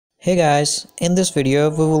Hey guys, in this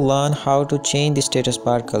video we will learn how to change the status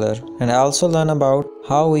bar color and also learn about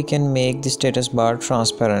how we can make the status bar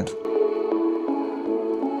transparent.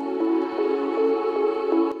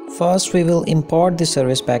 First we will import the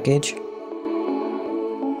service package.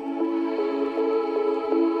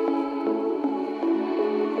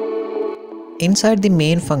 Inside the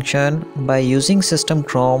main function, by using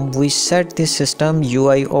SystemChrome, we set the system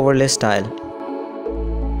UI overlay style,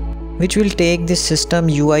 which will take the system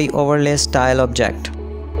UI overlay style object.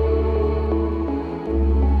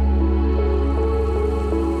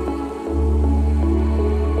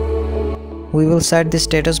 We will set the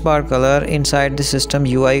status bar color inside the system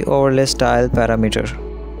UI overlay style parameter.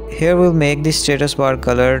 Here we'll make the status bar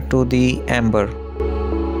color to the amber.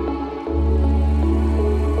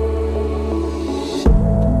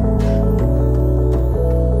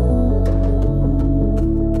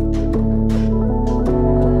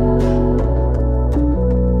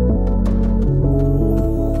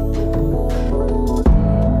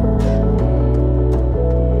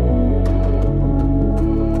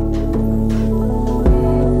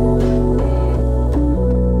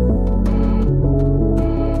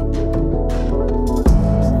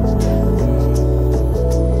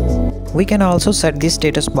 We can also set the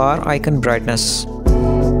status bar icon brightness.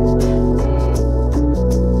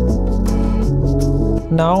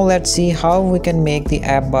 Now let's see how we can make the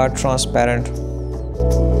app bar transparent.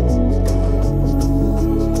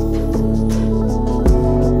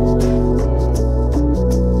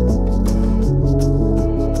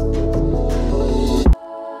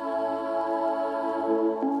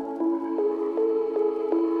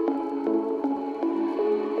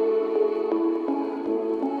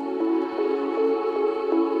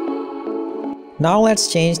 Now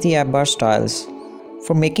let's change the app bar styles.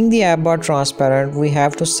 For making the app bar transparent, we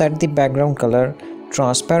have to set the background color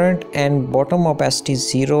transparent and bottom opacity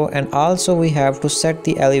 0, and also we have to set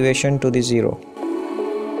the elevation to the 0.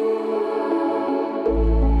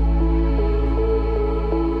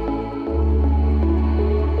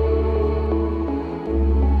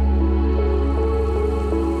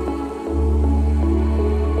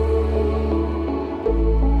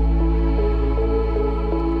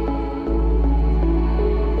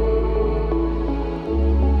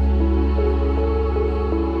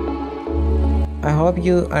 I hope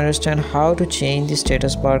you understand how to change the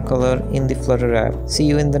status bar color in the Flutter app. See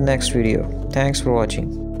you in the next video. Thanks for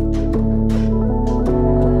watching.